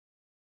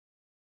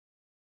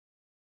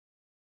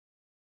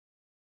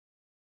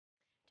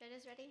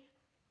Judges ready?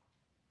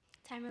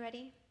 Timer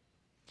ready?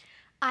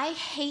 I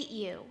hate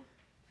you.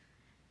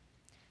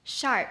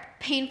 Sharp,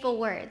 painful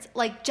words,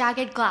 like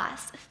jagged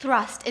glass,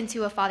 thrust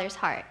into a father's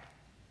heart.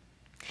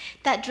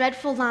 That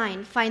dreadful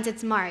line finds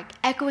its mark,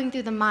 echoing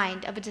through the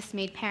mind of a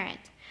dismayed parent,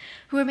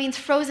 who remains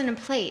frozen in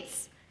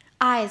place,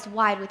 eyes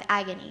wide with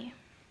agony.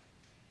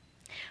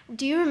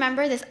 Do you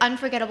remember this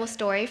unforgettable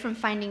story from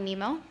Finding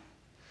Nemo?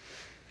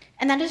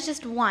 And that is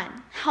just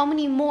one. How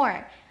many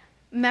more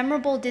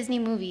memorable Disney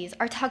movies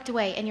are tucked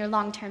away in your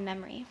long-term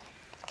memory?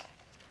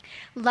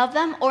 Love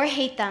them or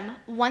hate them,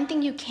 one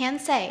thing you can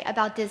say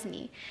about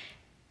Disney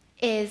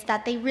is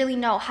that they really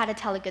know how to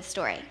tell a good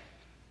story.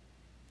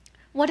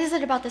 What is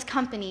it about this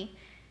company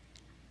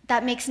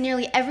that makes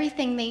nearly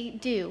everything they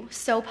do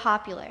so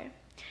popular?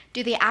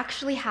 Do they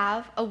actually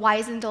have a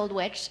wizened old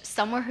witch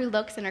somewhere who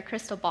looks in her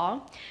crystal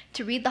ball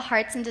to read the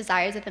hearts and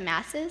desires of the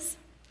masses?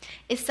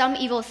 Is some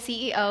evil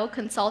CEO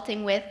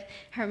consulting with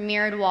her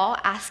mirrored wall,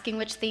 asking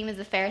which theme is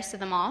the fairest of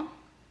them all?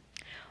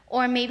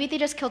 Or maybe they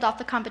just killed off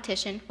the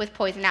competition with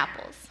poison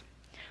apples.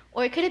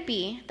 Or could it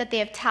be that they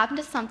have tapped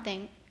into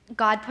something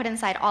God put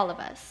inside all of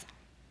us?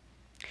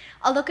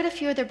 A look at a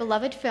few of their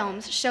beloved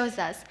films shows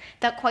us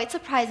that quite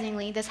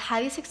surprisingly, this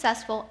highly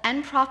successful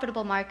and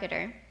profitable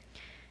marketer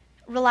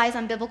relies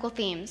on biblical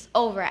themes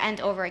over and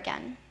over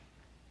again.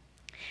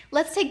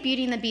 Let's take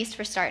Beauty and the Beast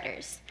for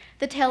starters,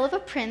 the tale of a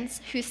prince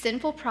whose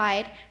sinful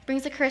pride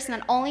brings a curse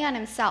not only on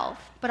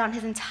himself, but on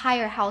his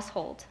entire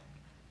household.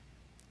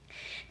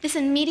 This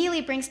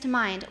immediately brings to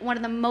mind one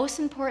of the most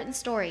important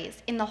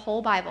stories in the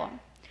whole Bible,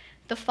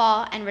 the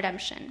fall and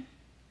redemption.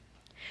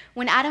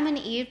 When Adam and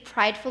Eve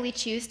pridefully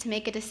choose to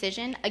make a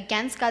decision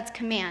against God's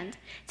command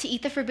to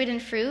eat the forbidden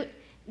fruit,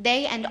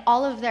 they and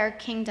all of their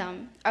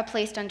kingdom are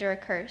placed under a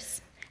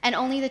curse, and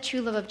only the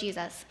true love of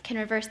Jesus can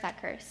reverse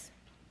that curse.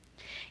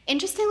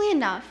 Interestingly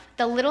enough,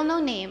 the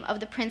little-known name of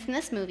the prince in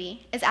this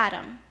movie is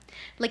Adam.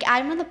 Like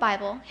Adam in the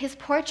Bible, his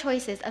poor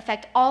choices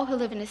affect all who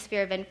live in his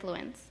sphere of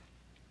influence.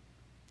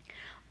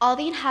 All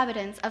the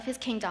inhabitants of his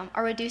kingdom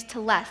are reduced to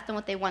less than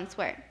what they once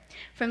were,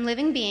 from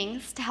living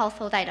beings to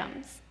household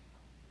items.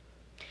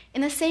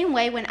 In the same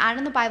way, when Adam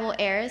in the Bible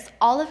errs,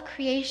 all of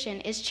creation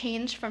is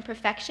changed from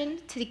perfection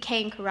to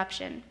decay and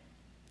corruption.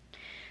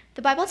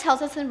 The Bible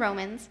tells us in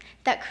Romans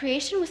that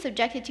creation was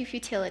subjected to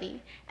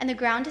futility, and the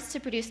ground is to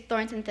produce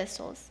thorns and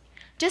thistles.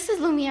 Just as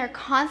Lumiere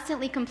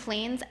constantly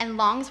complains and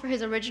longs for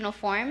his original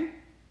form,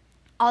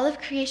 all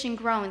of creation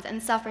groans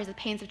and suffers the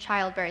pains of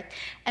childbirth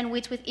and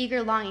waits with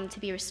eager longing to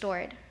be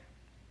restored.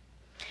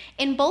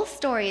 In both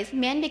stories,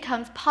 man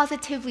becomes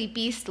positively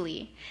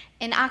beastly,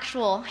 an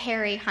actual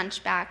hairy,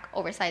 hunchback,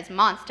 oversized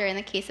monster in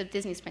the case of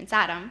Disney's Prince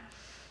Adam.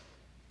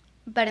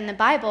 But in the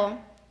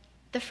Bible,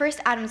 the first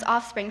Adam's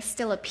offspring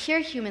still appear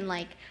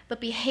human-like, but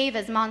behave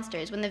as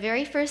monsters when the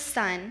very first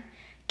son,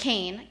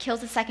 Cain,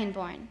 kills the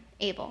second-born,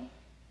 Abel.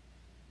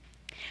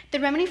 The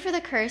remedy for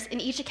the curse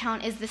in each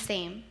account is the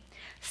same.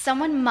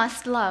 Someone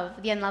must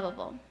love the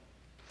unlovable.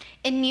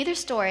 In neither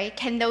story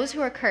can those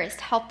who are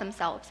cursed help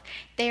themselves.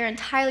 They are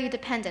entirely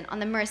dependent on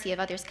the mercy of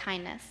others'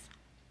 kindness.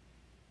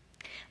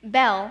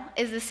 Belle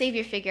is the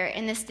savior figure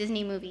in this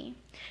Disney movie.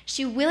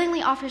 She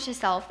willingly offers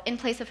herself in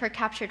place of her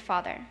captured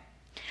father.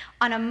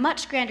 On a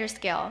much grander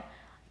scale,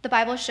 the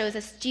Bible shows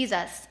us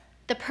Jesus,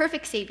 the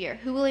perfect savior,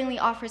 who willingly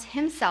offers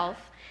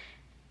himself,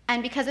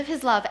 and because of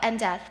his love and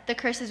death, the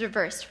curse is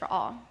reversed for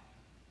all.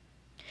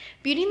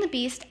 Beauty and the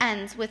Beast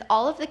ends with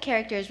all of the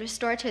characters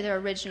restored to their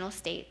original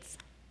states.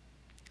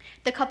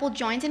 The couple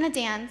joins in a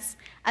dance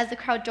as the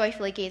crowd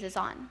joyfully gazes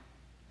on.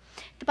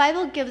 The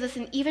Bible gives us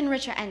an even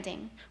richer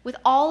ending, with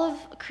all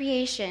of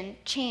creation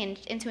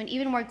changed into an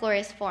even more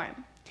glorious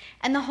form,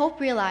 and the hope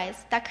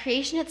realized that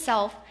creation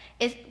itself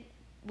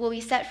will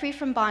be set free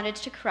from bondage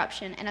to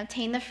corruption and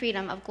obtain the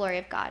freedom of glory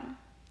of God.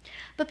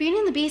 But Beauty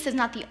and the Beast is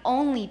not the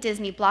only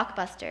Disney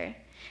blockbuster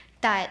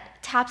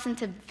that taps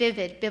into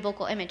vivid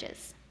biblical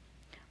images.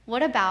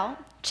 What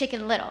about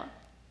Chicken Little?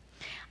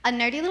 A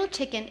nerdy little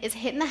chicken is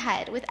hit in the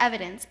head with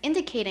evidence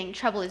indicating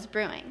trouble is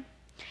brewing.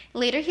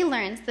 Later he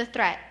learns the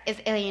threat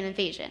is alien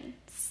invasion,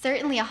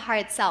 certainly a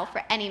hard sell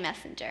for any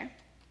messenger.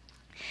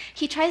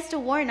 He tries to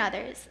warn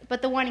others,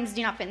 but the warnings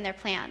do not fit in their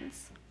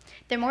plans.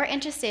 They're more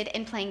interested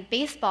in playing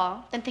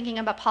baseball than thinking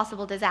about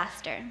possible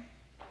disaster.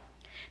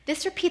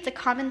 This repeats a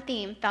common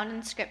theme found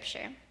in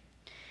Scripture.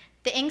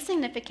 The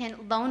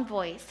insignificant lone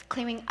voice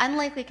claiming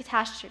unlikely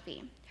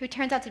catastrophe, who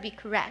turns out to be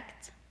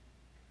correct.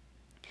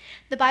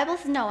 The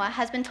Bible's Noah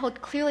has been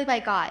told clearly by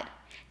God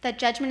that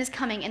judgment is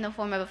coming in the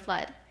form of a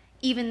flood,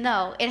 even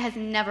though it has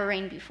never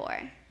rained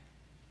before.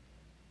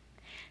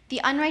 The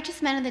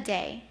unrighteous men of the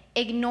day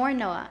ignore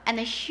Noah and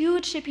the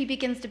huge ship he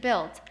begins to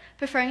build,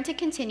 preferring to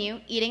continue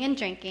eating and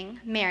drinking,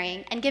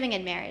 marrying, and giving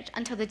in marriage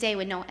until the day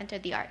when Noah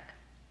entered the ark.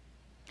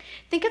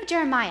 Think of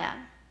Jeremiah,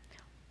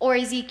 or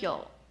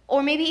Ezekiel,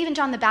 or maybe even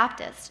John the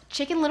Baptist,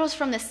 Chicken Littles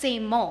from the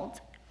same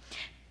mold.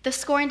 The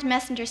scorned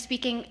messenger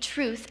speaking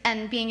truth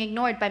and being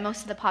ignored by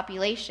most of the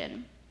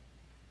population.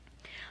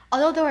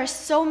 Although there are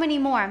so many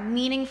more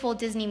meaningful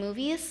Disney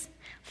movies,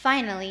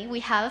 finally we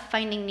have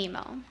Finding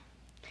Nemo.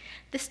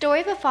 The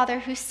story of a father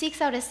who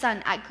seeks out his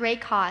son at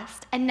great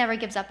cost and never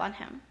gives up on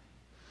him.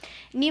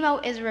 Nemo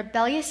is a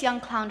rebellious young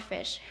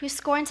clownfish who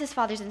scorns his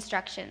father's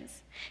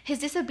instructions. His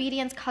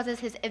disobedience causes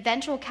his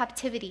eventual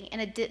captivity in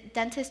a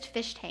dentist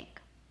fish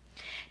tank.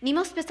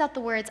 Nemo spits out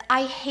the words,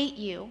 "I hate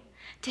you,"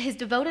 to his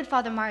devoted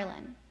father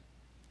Marlin,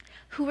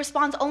 who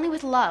responds only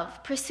with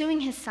love,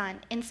 pursuing his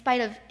son in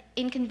spite of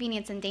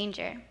inconvenience and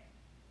danger.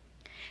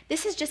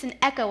 This is just an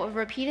echo of a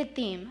repeated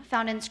theme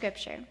found in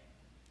Scripture.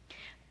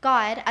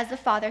 God as the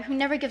father who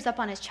never gives up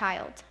on his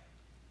child.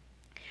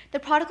 The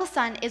prodigal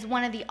son is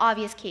one of the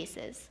obvious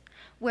cases,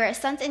 where a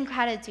son's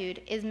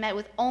ingratitude is met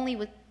with only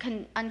with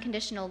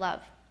unconditional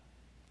love.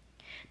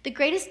 The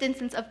greatest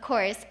instance, of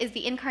course, is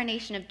the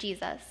incarnation of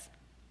Jesus,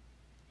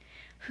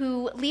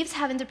 who leaves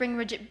heaven to bring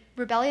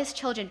rebellious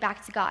children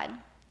back to God.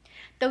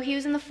 Though he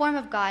was in the form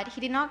of God,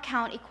 he did not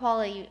count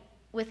equality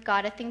with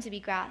God a thing to be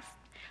grasped,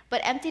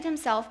 but emptied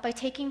himself by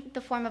taking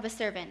the form of a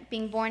servant,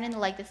 being born in the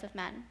likeness of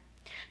men.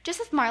 Just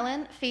as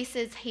Marlin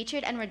faces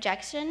hatred and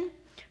rejection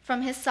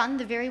from his son,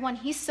 the very one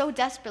he so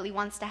desperately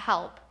wants to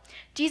help,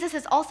 Jesus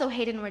is also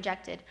hated and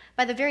rejected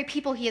by the very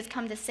people he has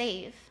come to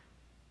save.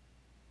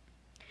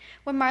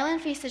 When Marlin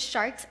faces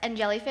sharks and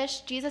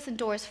jellyfish, Jesus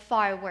endures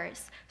far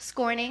worse,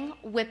 scorning,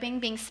 whipping,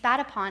 being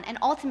spat upon, and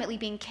ultimately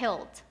being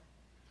killed.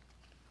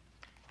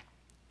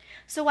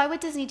 So why would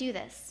Disney do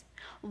this?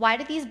 Why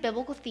did these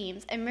biblical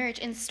themes emerge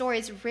in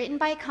stories written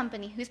by a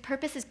company whose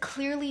purpose is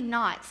clearly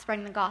not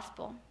spreading the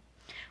gospel?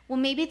 Well,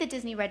 maybe the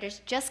Disney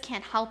writers just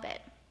can't help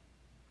it.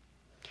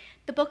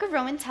 The book of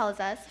Romans tells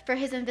us, for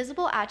his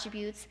invisible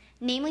attributes,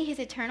 namely his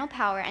eternal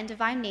power and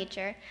divine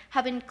nature,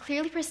 have been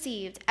clearly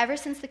perceived ever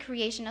since the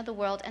creation of the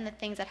world and the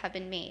things that have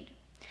been made.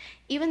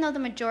 Even though the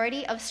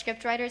majority of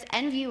scriptwriters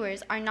and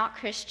viewers are not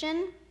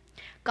Christian,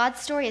 God's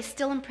story is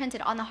still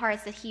imprinted on the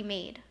hearts that he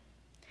made.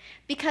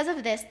 Because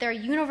of this, there are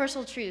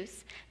universal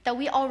truths that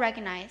we all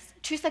recognize,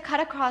 truths that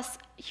cut across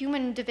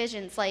human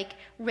divisions like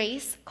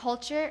race,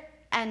 culture,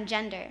 and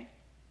gender.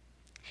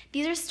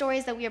 These are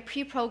stories that we are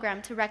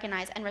pre-programmed to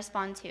recognize and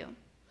respond to.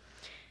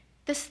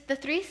 The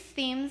three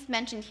themes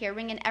mentioned here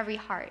ring in every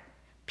heart.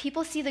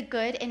 People see the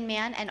good in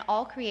man and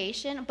all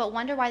creation, but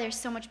wonder why there's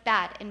so much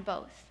bad in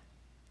both.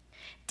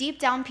 Deep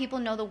down, people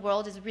know the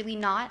world is really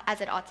not as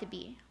it ought to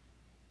be.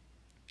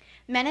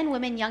 Men and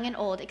women, young and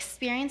old,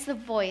 experience the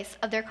voice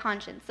of their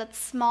conscience, that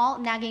small,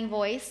 nagging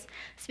voice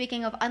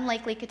speaking of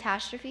unlikely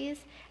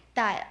catastrophes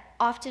that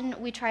often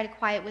we try to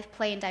quiet with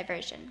play and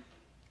diversion.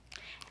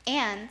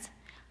 And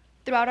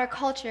throughout our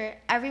culture,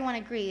 everyone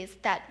agrees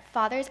that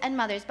fathers and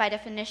mothers, by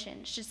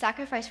definition, should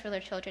sacrifice for their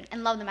children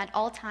and love them at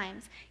all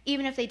times,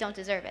 even if they don't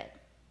deserve it.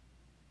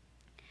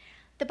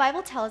 The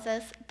Bible tells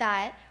us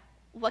that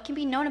what can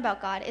be known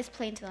about God is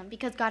plain to them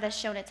because God has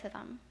shown it to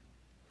them.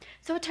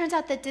 So it turns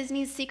out that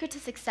Disney's secret to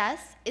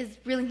success is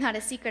really not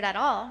a secret at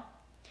all.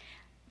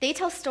 They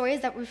tell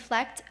stories that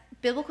reflect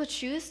biblical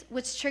truths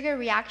which trigger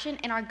reaction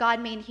in our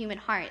God-made human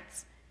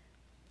hearts.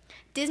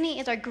 Disney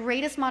is our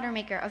greatest modern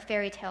maker of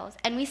fairy tales,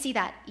 and we see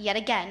that, yet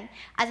again,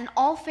 as in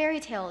all fairy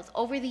tales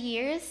over the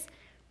years,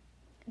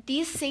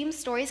 these same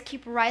stories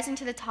keep rising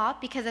to the top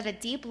because at a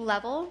deep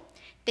level,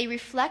 they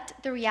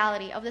reflect the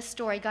reality of the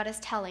story God is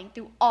telling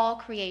through all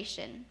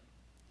creation.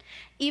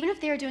 Even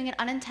if they are doing it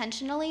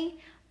unintentionally,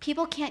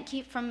 people can't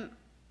keep from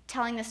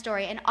telling the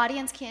story, and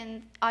audience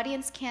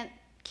can't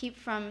keep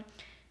from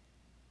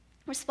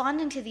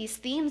responding to these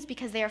themes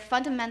because they are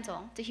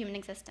fundamental to human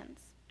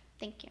existence.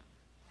 Thank you.